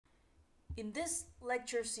In this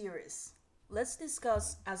lecture series, let's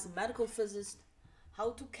discuss as a medical physicist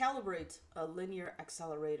how to calibrate a linear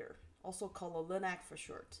accelerator, also called a LINAC for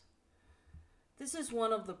short. This is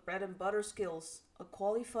one of the bread and butter skills a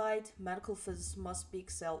qualified medical physicist must be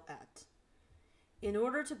excelled at. In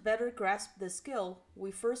order to better grasp this skill,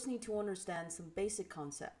 we first need to understand some basic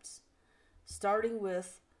concepts, starting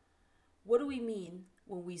with what do we mean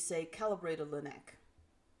when we say calibrate a LINAC?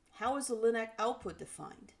 How is a LINAC output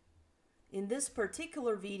defined? In this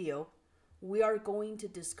particular video, we are going to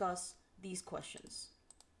discuss these questions.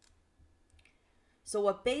 So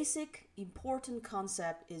a basic important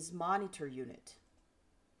concept is monitor unit.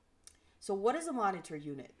 So what is a monitor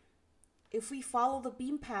unit? If we follow the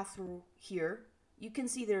beam path through here, you can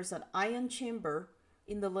see there's an ion chamber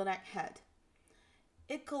in the LINAC head.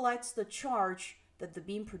 It collects the charge that the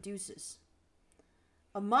beam produces.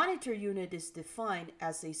 A monitor unit is defined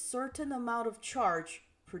as a certain amount of charge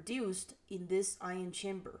produced in this ion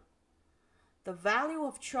chamber. The value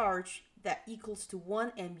of charge that equals to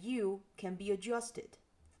 1 mu can be adjusted.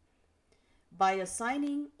 By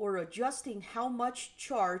assigning or adjusting how much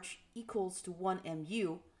charge equals to 1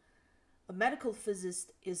 mu, a medical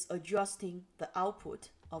physicist is adjusting the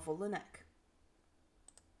output of a LINAC.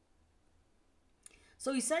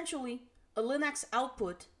 So essentially, a LINAC's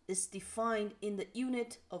output is defined in the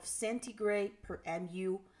unit of centigrade per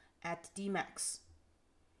mu at Dmax.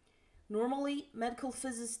 Normally, medical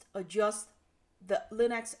physicists adjust the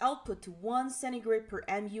LINAC's output to 1 centigrade per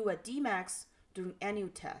mu at Dmax during annual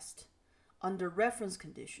test under reference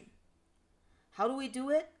condition. How do we do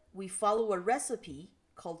it? We follow a recipe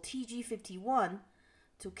called tg51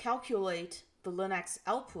 to calculate the LINAC's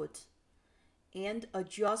output and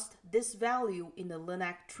adjust this value in the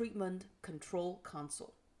LINAC treatment control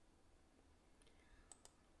console.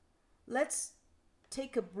 Let's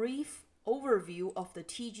take a brief overview of the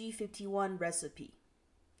tg51 recipe.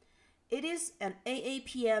 It is an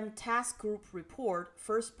AAPM task group report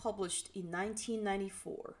first published in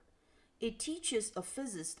 1994. It teaches a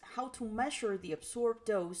physicist how to measure the absorbed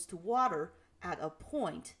dose to water at a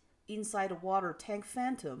point inside a water tank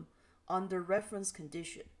phantom under reference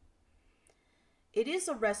condition. It is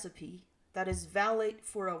a recipe that is valid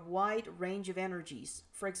for a wide range of energies.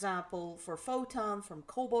 For example, for photon from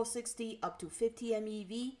cobalt 60 up to 50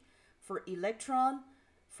 MeV, for electron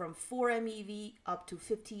from 4 MeV up to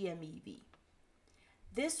 50 MeV.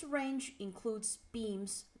 This range includes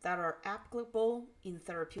beams that are applicable in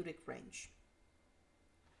therapeutic range.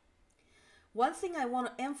 One thing I want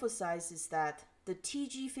to emphasize is that the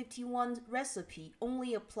tg51 recipe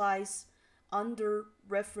only applies under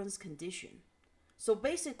reference condition. So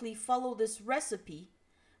basically, follow this recipe,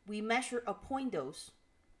 we measure a point dose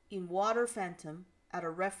in water phantom at a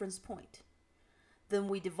reference point. Then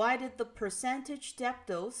we divided the percentage depth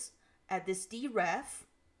dose at this dref,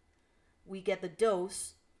 we get the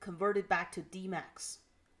dose converted back to Dmax,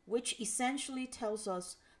 which essentially tells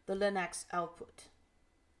us the LINAC's output.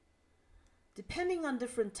 Depending on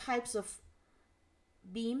different types of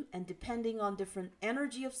beam and depending on different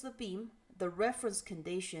energy of the beam, the reference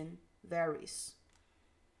condition varies.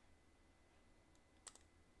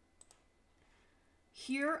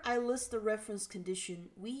 Here I list the reference condition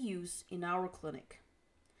we use in our clinic.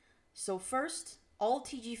 So first, all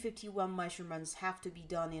tg51 measurements have to be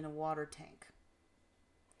done in a water tank.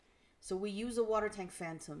 So we use a water tank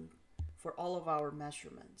phantom for all of our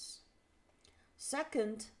measurements.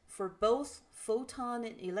 Second, for both photon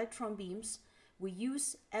and electron beams, we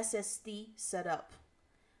use SSD setup,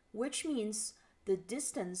 which means the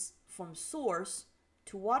distance from source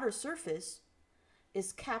to water surface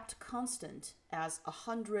is kept constant as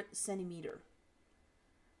 100 centimeter.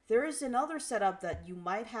 There is another setup that you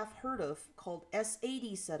might have heard of called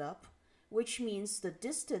S80 setup, which means the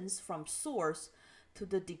distance from source to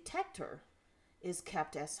the detector is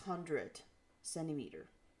kept as 100 centimeter.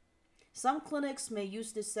 Some clinics may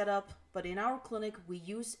use this setup, but in our clinic we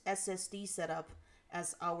use SSD setup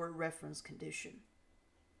as our reference condition.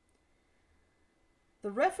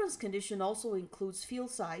 The reference condition also includes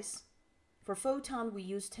field size. For photon we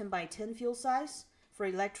use 10 by 10 field size. For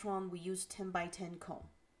electron we use 10 by 10 cone.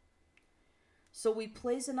 So we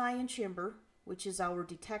place an ion chamber, which is our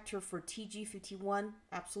detector for tg51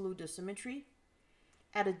 absolute dosimetry,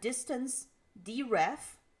 at a distance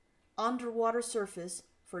dref underwater surface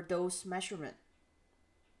for dose measurement.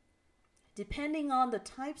 Depending on the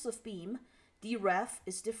types of beam, dref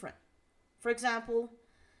is different. For example,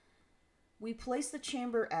 we place the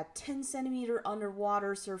chamber at 10 centimeter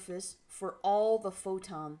underwater surface for all the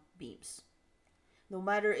photon beams, no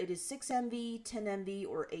matter it is 6 MV, 10 MV,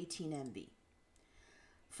 or 18 MV.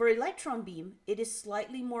 For electron beam, it is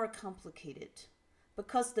slightly more complicated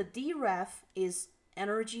because the DREF is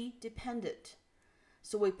energy dependent.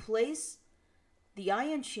 So we place the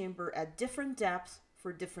ion chamber at different depths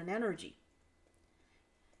for different energy.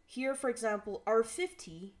 Here, for example,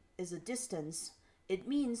 R50 is a distance. It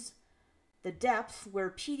means the depth where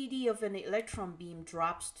PDD of an electron beam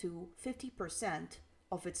drops to 50%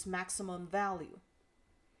 of its maximum value.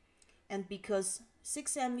 And because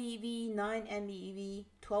 6 MeV, 9 MeV,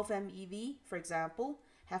 12 MeV, for example,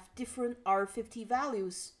 have different R50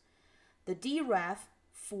 values, the DREF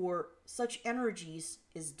for such energies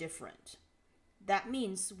is different. That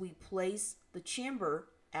means we place the chamber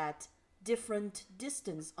at different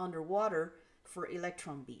distance underwater for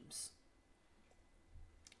electron beams.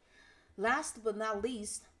 Last but not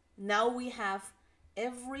least, now we have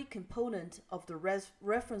every component of the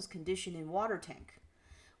reference condition in water tank.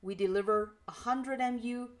 We deliver 100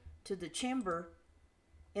 MU to the chamber,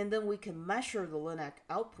 and then we can measure the Linac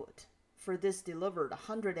output for this delivered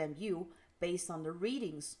 100 MU based on the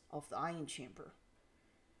readings of the ion chamber.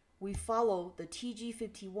 We follow the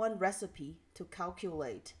tg51 recipe to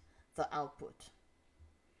calculate the output.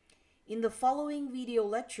 In the following video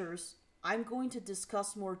lectures, I'm going to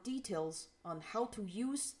discuss more details on how to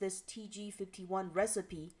use this tg51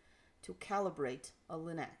 recipe to calibrate a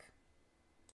Linac.